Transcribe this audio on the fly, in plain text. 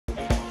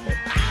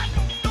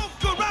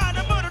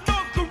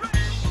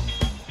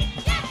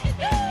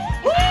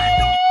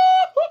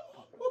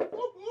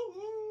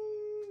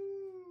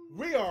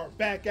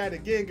back at it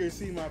again. Good to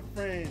see my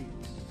friend.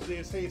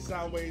 This Hey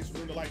Soundwaves.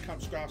 Remember to like,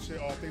 comment, subscribe,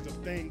 share all things of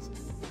things.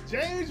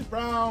 James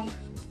Brown,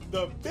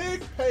 the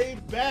big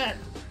payback.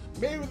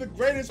 Maybe the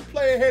greatest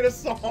player hater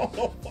song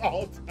of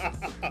all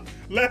time.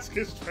 Let's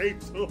get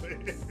straight to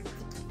it.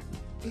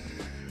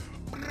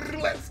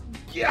 Let's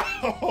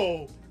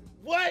go.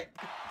 What?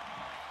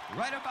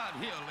 Right about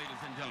here,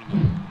 ladies and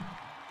gentlemen,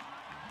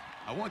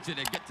 I want you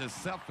to get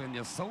yourself and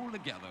your soul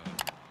together.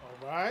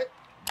 All right.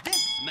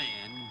 This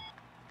man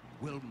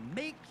will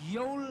make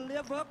your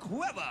liver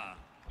quiver.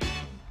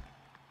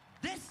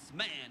 This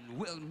man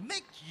will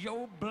make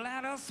your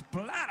bladder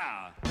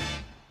splatter.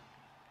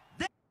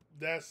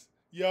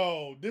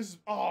 Yo, this is,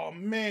 oh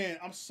man,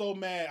 I'm so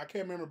mad. I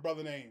can't remember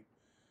brother name.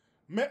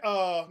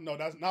 No,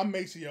 that's not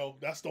Maceo.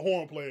 That's the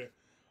horn player.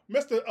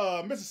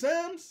 Mr.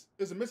 Sims?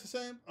 Is it Mr.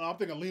 Sims? I'm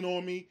thinking Lean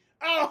On Me.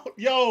 Oh,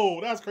 yo,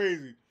 that's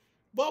crazy.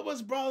 What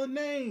was brother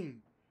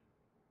name?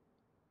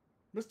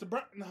 Mr.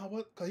 Brown? No,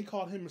 what? Cause he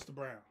called him Mr.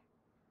 Brown.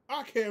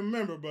 I can't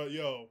remember, but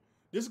yo,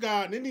 this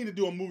guy, they need to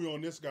do a movie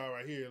on this guy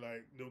right here.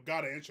 Like, the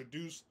guy that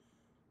introduced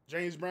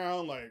James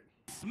Brown, like.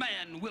 This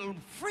man will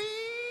freeze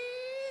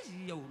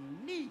your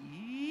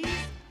knees,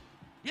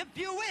 if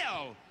you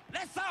will.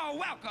 Let's all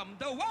welcome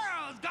the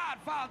world's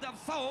godfather of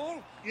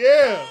soul.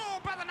 Yeah.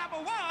 Soul brother number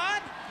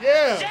one.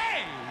 Yeah.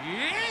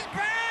 James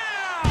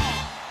Brown.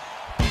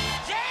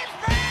 James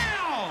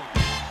Brown.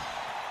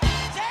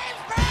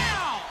 James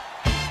Brown.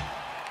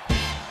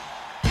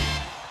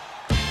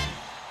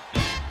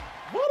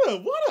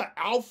 What a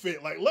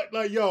outfit. Like, look,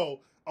 like, yo,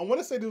 I want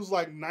to say this was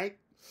like I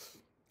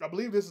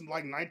believe this is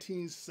like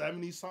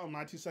 1970 something,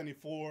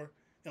 1974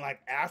 in like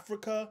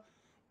Africa.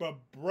 But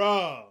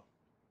bruh,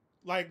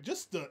 like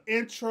just the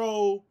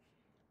intro,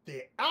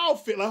 the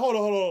outfit, like hold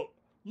on.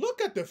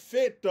 Look at the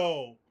fit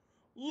though.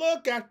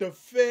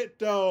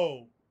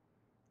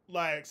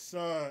 Like,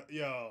 son,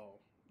 yo,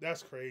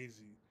 that's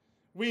crazy.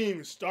 We ain't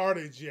even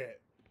started yet.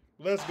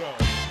 Let's go.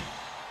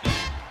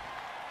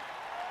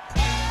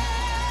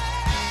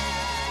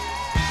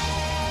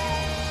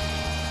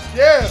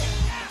 Yeah.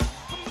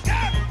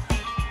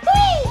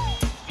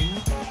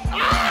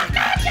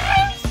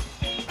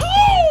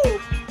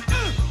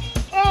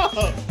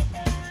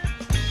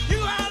 You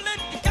all let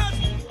the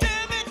cousin,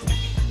 damn it.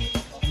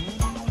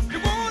 You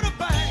wanna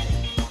bang.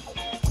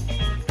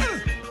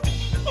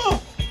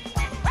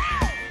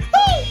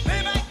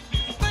 Payback,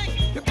 thing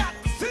you got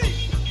to see.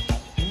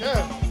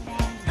 Yeah.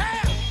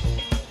 Hey,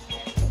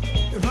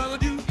 if I would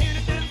do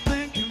any damn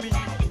thing to me,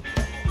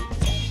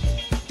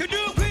 to do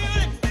a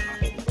feeling,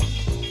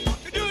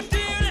 to do a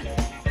dealing,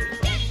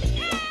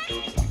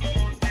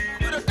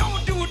 but I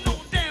don't do it no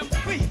damn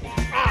sweet.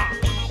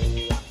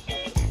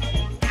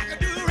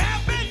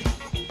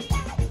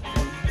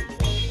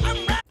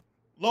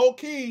 Low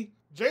key,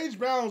 James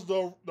Brown's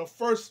the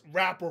first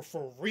rapper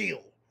for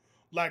real.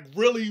 Like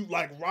really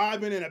like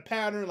rhyming in a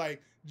pattern.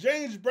 Like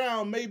James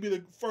Brown may be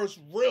the first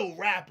real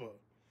rapper.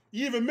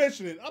 You even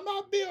mentioned it. I'm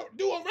not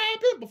doing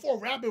rapping before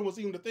rapping was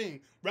even the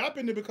thing.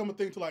 Rapping didn't become a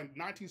thing till like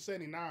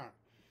 1979.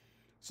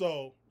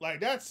 So like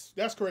that's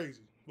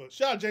crazy. But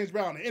shout out James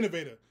Brown, the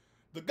innovator,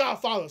 the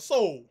godfather of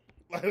soul.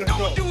 Like, let's go.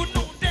 Don't do it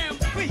no damn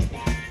sweet.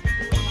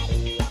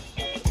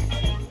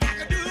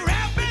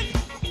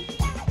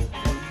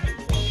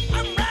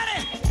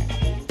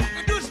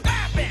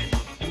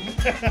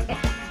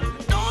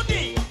 Don't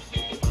need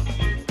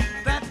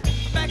that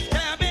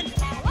backstabbing.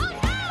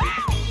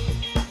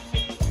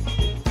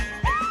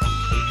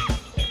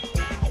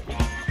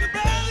 You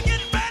better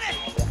get ready.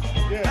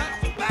 Yeah.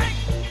 Back.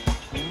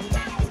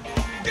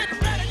 Get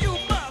ready, you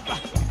mother.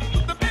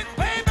 The big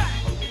payback.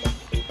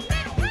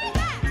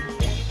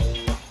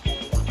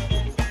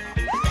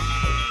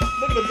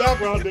 Look at the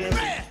background there.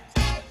 Hey,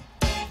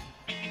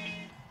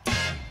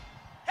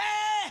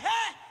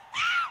 hey,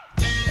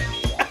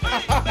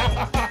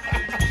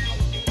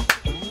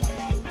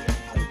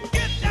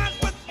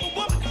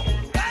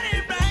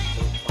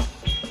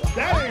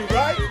 That ain't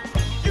right.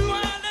 you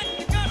are letting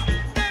the gun,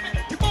 damn it,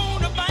 you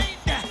wanna bite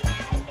that.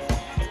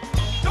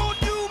 Don't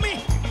do me,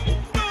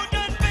 no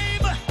done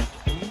favor.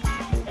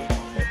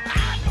 I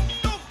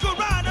know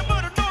karate,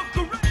 but I know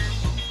karate.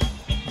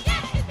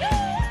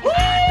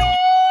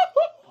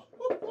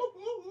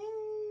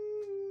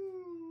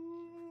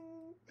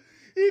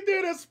 He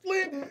did a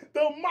split.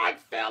 The mic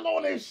fell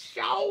on his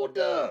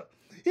shoulder.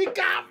 He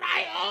got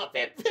right up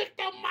and picked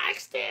the mic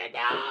stand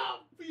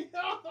up.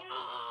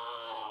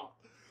 Yo.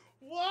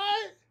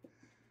 What?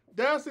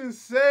 That's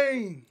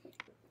insane.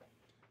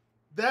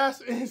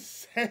 That's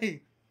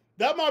insane.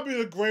 That might be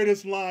the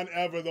greatest line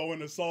ever, though, in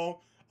the song.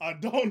 I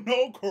don't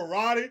know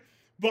karate,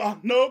 but I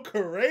know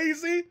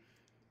crazy.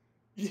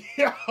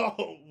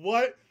 Yo,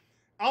 what?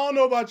 I don't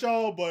know about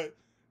y'all, but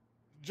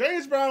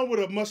James Brown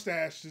with a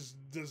mustache just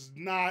does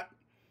not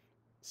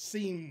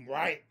seem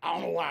right. I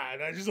don't know why.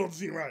 That just don't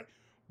seem right.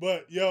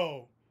 But,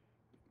 yo,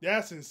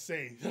 that's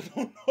insane. I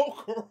don't know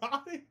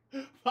karate,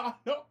 but I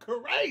know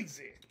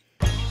crazy.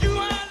 You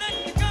are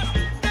letting the gun,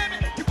 damn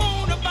it, you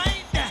wanna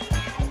bite that.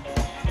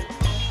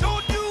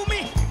 Don't do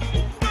me,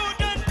 no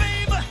done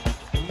favor.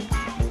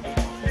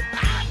 I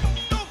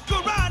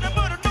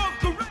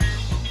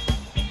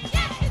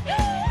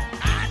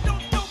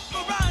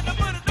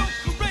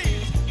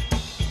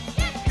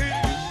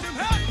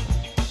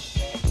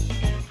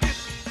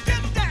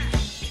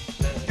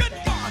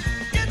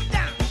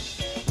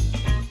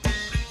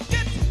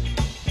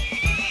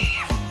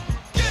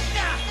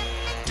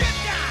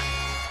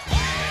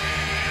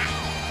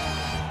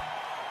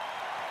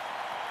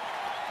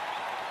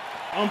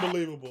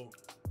Unbelievable.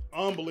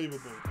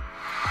 Unbelievable.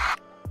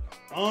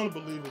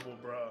 Unbelievable,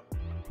 bro.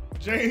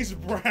 James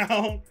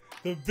Brown,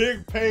 the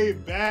big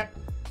payback.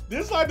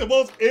 This is like the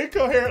most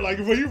incoherent, like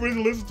when you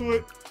really listen to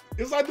it,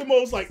 it's like the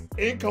most like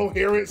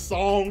incoherent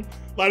song.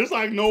 Like it's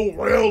like no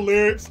real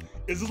lyrics.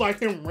 It's just like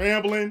him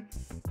rambling,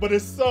 but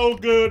it's so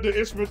good, the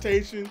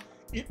instrumentation.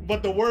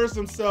 But the words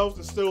themselves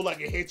is still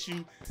like it hits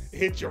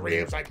your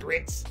ribs like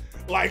grits.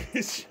 Like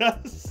it's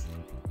just,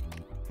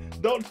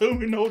 don't do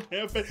me no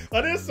damn favor.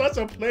 Like it's such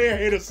a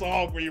player-hater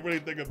song when you really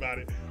think about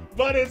it.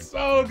 But it's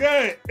so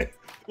good.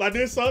 Like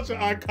it's such an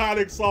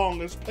iconic song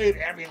that's played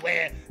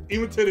everywhere,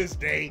 even to this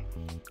day.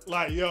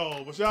 Like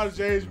yo, but shout out to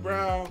James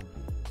Brown,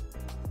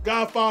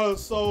 Godfather of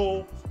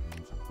Soul.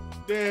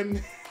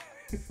 Then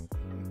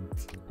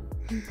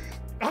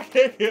I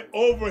can't get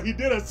over. He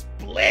did a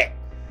split.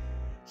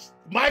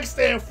 Mic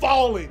stand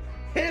falling,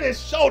 hit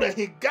his shoulder.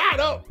 He got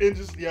up and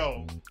just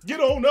yo, get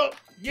on up,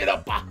 get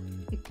up,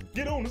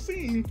 get on the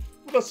scene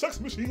with a sex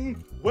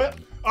machine. Well,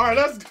 all right,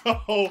 let's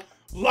go.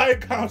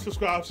 Like, comment,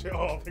 subscribe, share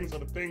all things on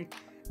the thing.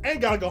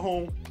 Ain't gotta go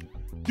home.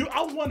 Dude,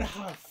 I wonder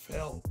how it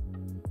felt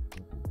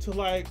to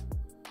like,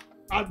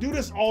 I do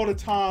this all the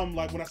time,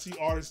 like when I see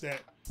artists that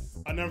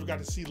I never got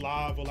to see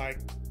live or like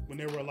when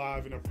they were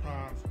alive in their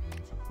prime.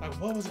 Like,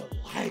 what was it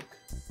like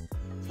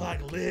to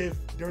like live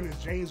during the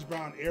James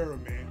Brown era,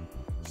 man?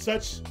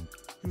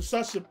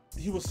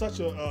 He was such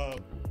a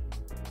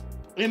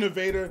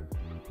innovator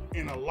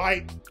and a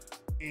light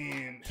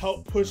and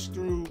helped push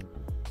through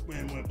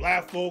when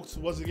black folks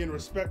wasn't getting the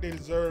respect they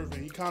deserved,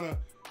 and he kind of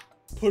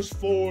pushed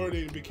forward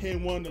and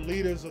became one of the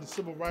leaders of the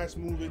civil rights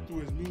movement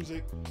through his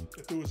music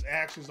and through his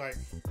actions. Like,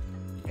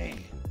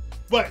 man.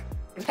 But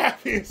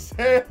that being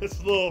said, it's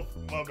a little,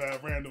 my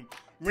bad,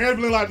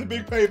 rambling like the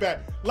big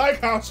payback.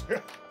 Like,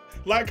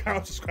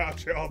 comment, subscribe,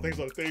 share all things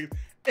on the things.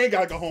 Ain't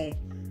gotta go home.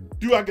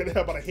 Do I get the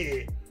hell out of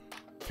here?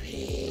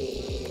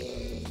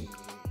 Peace.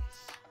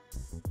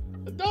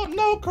 I don't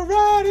know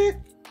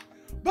karate,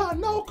 but I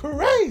know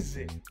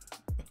crazy.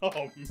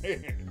 Oh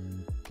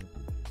man.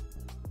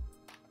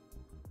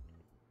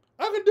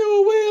 I can do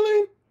a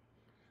wheeling,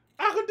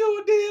 I can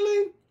do a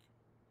dealing,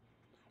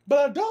 but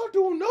I don't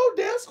do no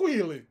damn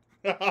squealing.